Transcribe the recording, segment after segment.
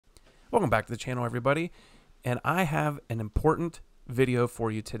Welcome back to the channel, everybody, and I have an important video for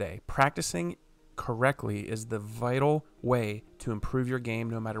you today. Practicing correctly is the vital way to improve your game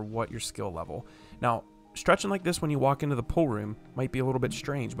no matter what your skill level. Now, stretching like this when you walk into the pool room might be a little bit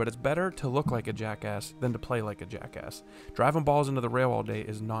strange, but it's better to look like a jackass than to play like a jackass. Driving balls into the rail all day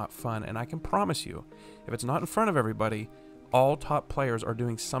is not fun, and I can promise you, if it's not in front of everybody, all top players are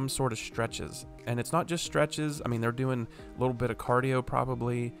doing some sort of stretches. And it's not just stretches. I mean, they're doing a little bit of cardio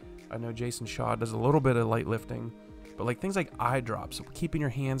probably. I know Jason Shaw does a little bit of light lifting, but like things like eye drops, keeping your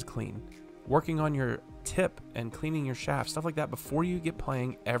hands clean, working on your tip and cleaning your shaft, stuff like that before you get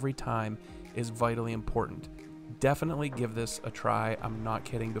playing every time is vitally important. Definitely give this a try. I'm not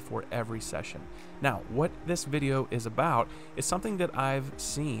kidding, before every session. Now, what this video is about is something that I've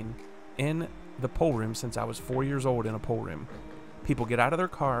seen in the pool room since I was 4 years old in a pool room. People get out of their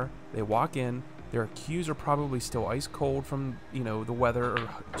car, they walk in, their cues are probably still ice cold from, the weather, or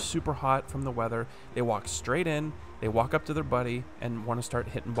super hot from the weather. They walk straight in, they walk up to their buddy and want to start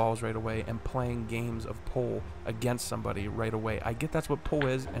hitting balls right away and playing games of pool against somebody right away. I get that's what pool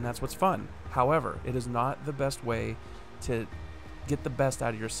is and that's what's fun. However, it is not the best way to get the best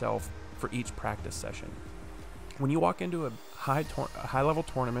out of yourself for each practice session. When you walk into a high level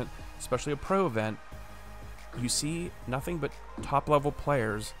tournament, especially a pro event, you see nothing but top level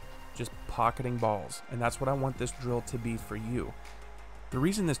players just pocketing balls, and that's what I want this drill to be for you. The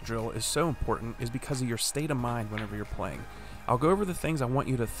reason this drill is so important is because of your state of mind whenever you're playing. I'll go over the things I want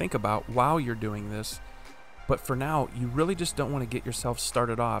you to think about while you're doing this, but for now, you really just don't want to get yourself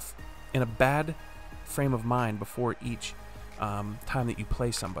started off in a bad frame of mind before each time that you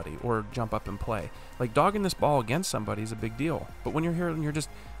play somebody or jump up and play. Like dogging this ball against somebody is a big deal, but when you're here and you're just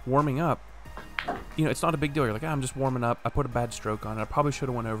warming up, it's not a big deal. You're like, I'm just warming up. I put a bad stroke on it. I probably should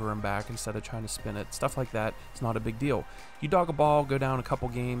have went over and back instead of trying to spin it. Stuff like that. It's not a big deal. You dog a ball, go down a couple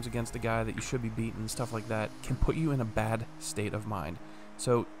games against a guy that you should be beating, stuff like that can put you in a bad state of mind.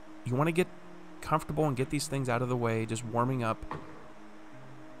 So you want to get comfortable and get these things out of the way, just warming up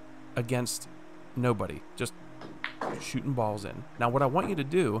against nobody, just shooting balls in. Now, what I want you to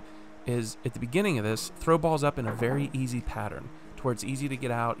do is, at the beginning of this, throw balls up in a very easy pattern to where it's easy to get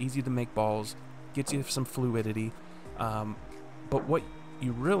out, easy to make balls, gets you some fluidity. But what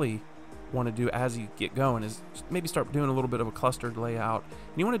you really want to do as you get going is maybe start doing a little bit of a clustered layout.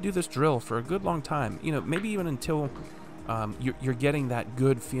 And you want to do this drill for a good long time, maybe even until you're getting that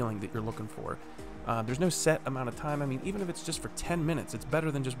good feeling that you're looking for. There's no set amount of time. I mean, even if it's just for 10 minutes, it's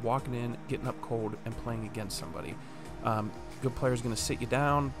better than just walking in, getting up cold, and playing against somebody. Good player's going to sit you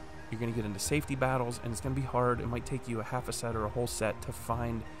down. You're going to get into safety battles, and it's going to be hard. It might take you a half a set or a whole set to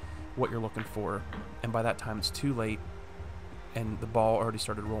find what you're looking for, and by that time it's too late and the ball already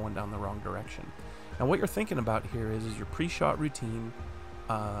started rolling down the wrong direction. Now, what you're thinking about here is your pre-shot routine,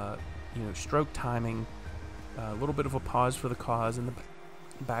 stroke timing, a little bit of a pause for the cause in the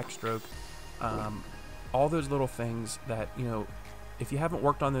backstroke, all those little things that, if you haven't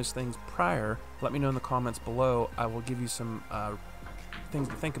worked on those things prior, let me know in the comments below. I will give you some things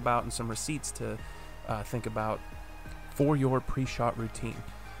to think about and some receipts to think about for your pre-shot routine.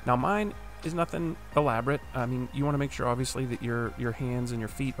 Now, mine is nothing elaborate. I mean, you want to make sure, obviously, that your hands and your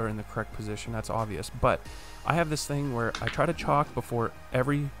feet are in the correct position. That's obvious. But I have this thing where I try to chalk before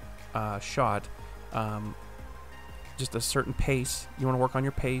every shot, just a certain pace. You want to work on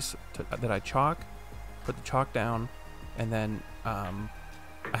your pace that I chalk, put the chalk down, and then I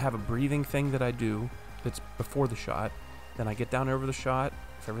have a breathing thing that I do that's before the shot. Then I get down over the shot.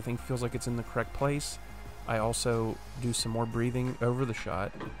 If everything feels like it's in the correct place, I also do some more breathing over the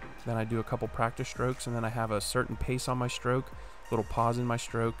shot. Then I do a couple practice strokes, and then I have a certain pace on my stroke, a little pause in my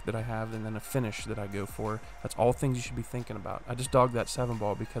stroke that I have, and then a finish that I go for. That's all things you should be thinking about. I just dogged that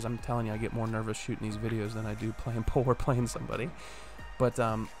 7-ball because I'm telling you, I get more nervous shooting these videos than I do playing pool or playing somebody. But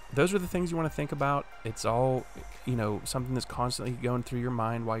those are the things you want to think about. It's all, something that's constantly going through your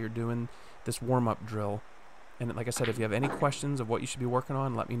mind while you're doing this warm-up drill. And like I said, if you have any questions of what you should be working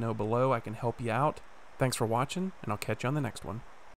on, let me know below. I can help you out. Thanks for watching, and I'll catch you on the next one.